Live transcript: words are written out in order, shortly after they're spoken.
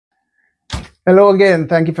Hello again.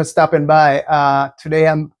 Thank you for stopping by. Today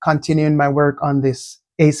I'm continuing my work on this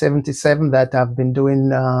A77 that I've been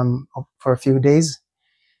doing for a few days.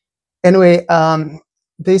 Anyway,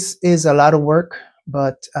 this is a lot of work,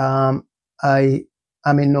 but I'm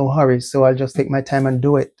in no hurry, so I'll just take my time and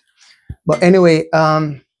do it. But anyway,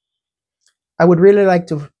 I would really like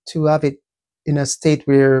to have it in a state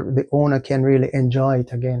where the owner can really enjoy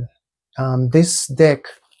it again. This deck,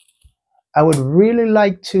 I would really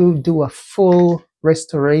like to do a full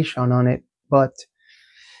restoration on it, but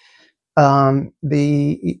I'd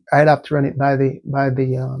have to run it by the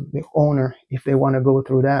owner if they want to go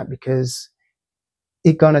through that, because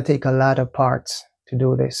it's gonna take a lot of parts to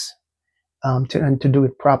do this, and to do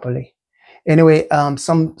it properly. Anyway,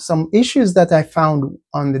 some issues that I found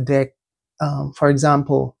on the deck. For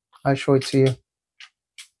example, I'll show it to you.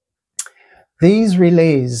 These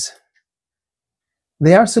relays,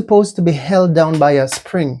 they are supposed to be held down by a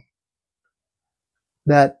spring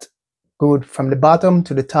that go from the bottom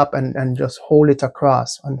to the top and just hold it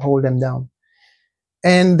across and hold them down.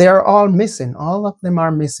 And they're all missing. All of them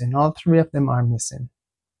are missing. All three of them are missing.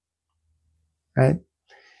 Right?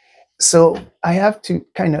 So I have to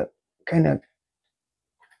kind of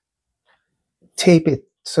tape it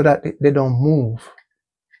so that they don't move.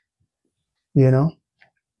 You know?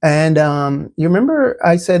 And you remember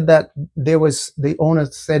I said that the owner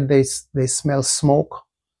said they smell smoke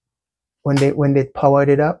when they powered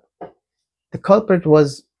it up. The culprit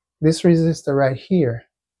was this resistor right here.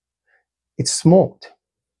 It smoked,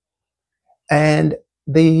 and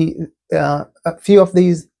a few of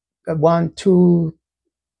these, two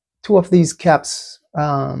of these caps,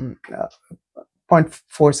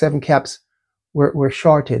 0.47 caps, were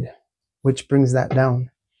shorted, which brings that down,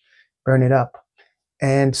 burn it up.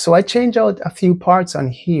 And so I changed out a few parts on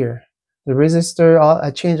here. The resistor, I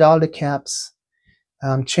changed all the caps,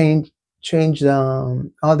 changed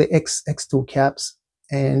all the X2 caps,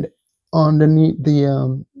 and underneath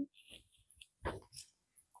the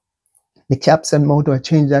caps and motor, I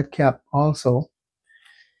changed that cap also.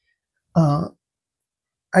 I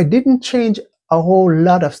didn't change a whole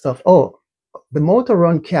lot of stuff. Oh, the motor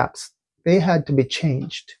run caps, they had to be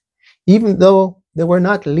changed, even though they were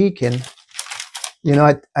not leaking. You know,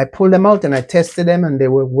 I pulled them out and I tested them, and they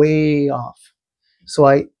were way off. So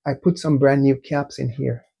I put some brand new caps in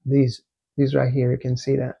here. These right here, you can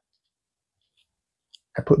see that.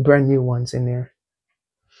 I put brand new ones in there.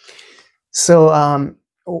 So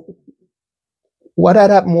what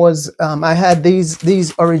had happened was, I had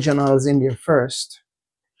these originals in there first,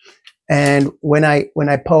 and when I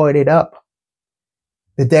powered it up,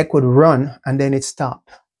 the deck would run and then it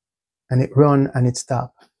stopped, and it run and it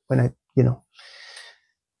stopped when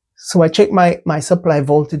so I checked my supply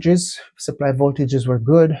voltages. Supply voltages were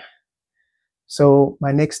good. So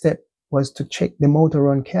my next step was to check the motor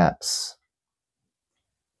run caps.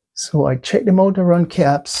 So I checked the motor run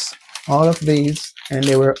caps, all of these, and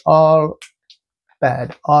they were all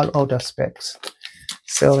bad, all out of specs.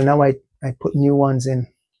 So now I put new ones in.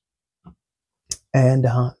 And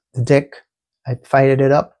the deck, I fired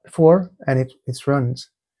it up before, and it runs.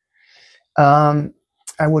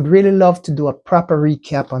 I would really love to do a proper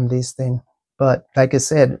recap on this thing, but like I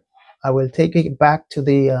said, I will take it back to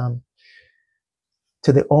the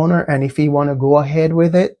owner, and if he want to go ahead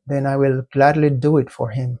with it, then I will gladly do it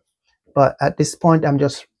for him. But at this point, I'm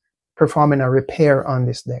just performing a repair on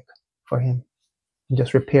this deck for him. I'm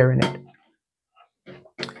just repairing it.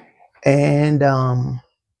 And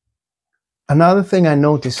another thing I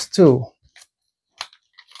noticed too,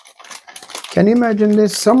 can you imagine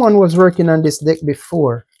this? Someone was working on this deck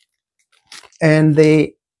before, and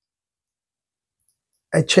I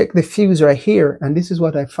checked the fuse right here, and this is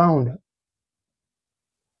what I found.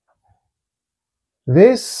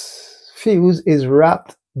 This fuse is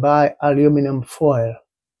wrapped by aluminum foil,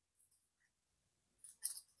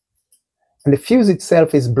 and the fuse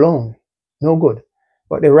itself is blown, no good,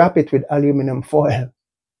 but they wrap it with aluminum foil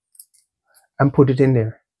and put it in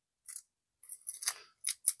there.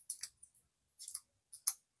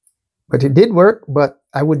 But it did work, but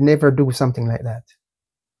I would never do something like that.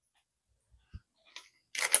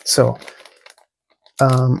 So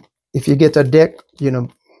if you get a deck,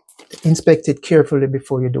 inspect it carefully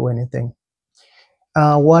before you do anything.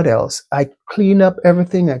 What else? I clean up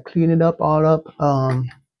everything. I clean it up all up.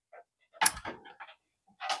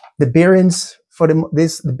 The bearings for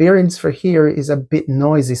the bearings for here is a bit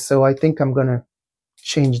noisy, so I think I'm gonna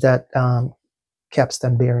change that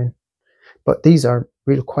capstan bearing. But these are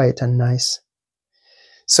real quiet and nice.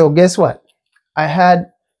 So guess what? I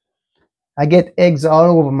get eggs all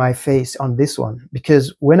over my face on this one,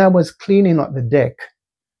 because when I was cleaning up the deck,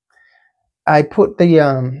 I put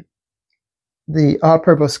the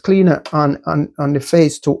all-purpose cleaner on the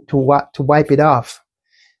face to wipe it off,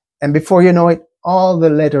 and before you know it, all the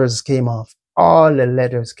letters came off. All the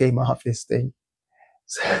letters came off this thing.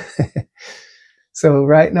 So, so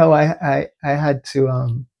right now I had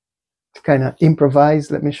to kind of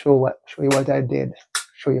improvise. Let me show you what I did.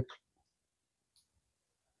 Show you.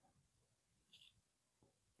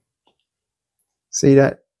 See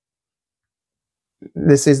that?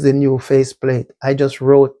 This is the new faceplate. I just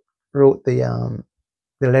wrote the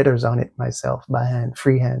letters on it myself by hand,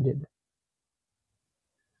 free-handed.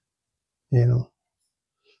 You know.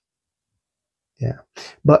 Yeah.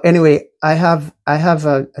 But anyway, I have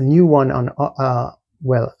a new one on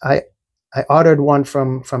well, I ordered one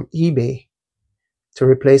from eBay to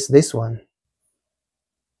replace this one.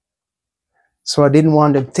 So I didn't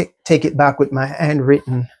want to take it back with my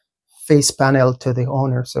handwritten face panel to the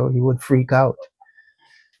owner, so he would freak out.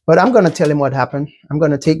 But I'm going to tell him what happened. I'm going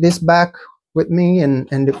to take this back with me and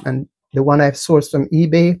the one I've sourced from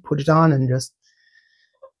eBay, put it on and just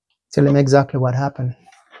tell him exactly what happened.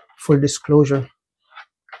 Full disclosure.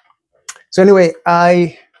 So anyway,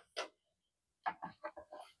 I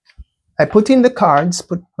put in the cards,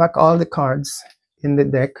 put back all the cards in the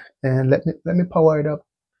deck, and let me power it up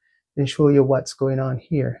and show you what's going on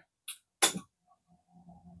here.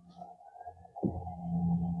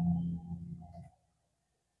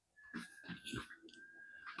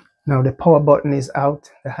 Now the power button is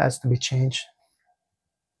out. That has to be changed.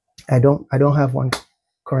 I don't have one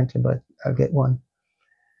currently, but I'll get one.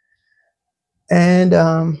 And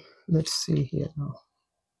let's see here now.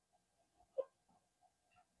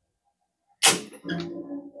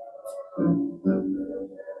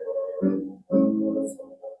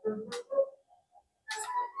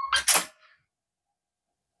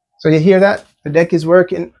 So you hear that? The deck is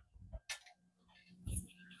working.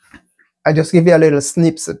 I just give you a little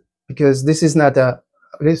snips because this is not a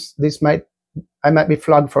I might be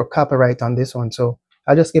flagged for copyright on this one, so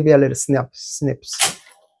I'll just give you a little snips.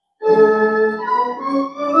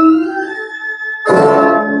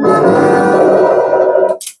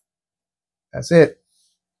 That's it.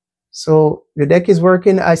 So the deck is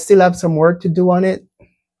working. I still have some work to do on it.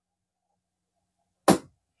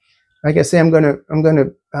 Like I say, I'm gonna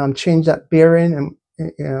change that bearing, and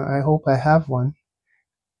I hope I have one,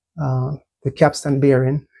 the capstan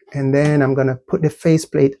bearing, and then I'm gonna put the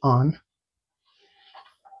faceplate on.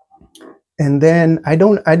 And then I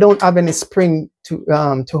don't have any spring to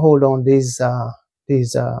hold on these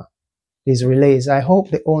relays. I hope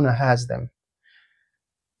the owner has them.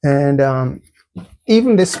 And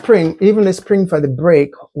even the spring for the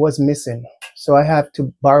brake was missing, so I have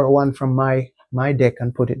to borrow one from my deck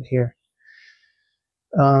and put it here.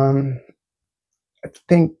 I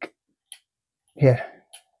think, yeah,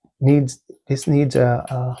 this needs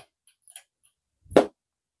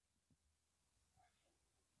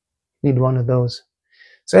need one of those.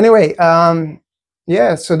 So anyway,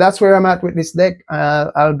 yeah, so that's where I'm at with this deck.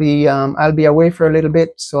 I'll be away for a little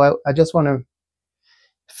bit, so I just want to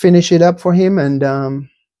finish it up for him and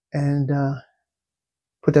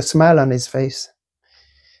put a smile on his face.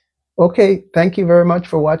 Okay, thank you very much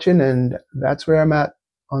for watching, and that's where I'm at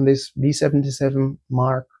on this B77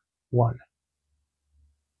 Mark I.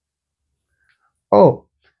 Oh,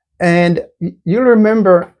 and you'll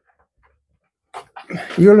remember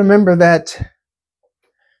that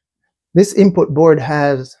this input board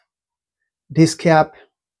has this cap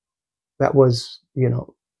that was, you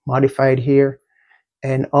know, modified here,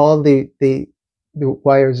 and all the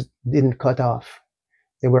wires didn't cut off.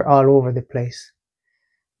 They were all over the place.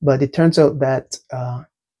 But it turns out that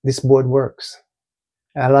this board works.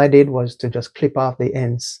 All I did was to just clip off the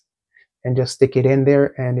ends and just stick it in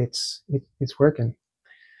there, and it's working.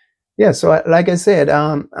 Yeah, so like I said,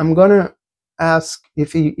 I'm gonna ask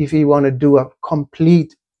if he want to do a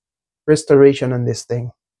complete restoration on this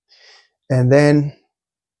thing, and then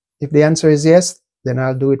if the answer is yes, then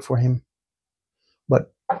I'll do it for him.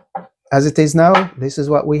 But as it is now, this is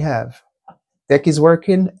what we have. Deck is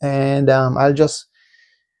working, and I'll just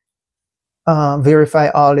verify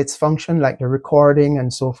all its function, like the recording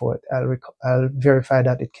and so forth. I'll verify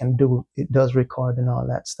that it does record and all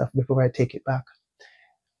that stuff before I take it back.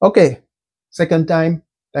 Okay, second time.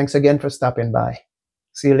 Thanks again for stopping by.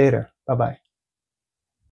 See you later. Bye-bye.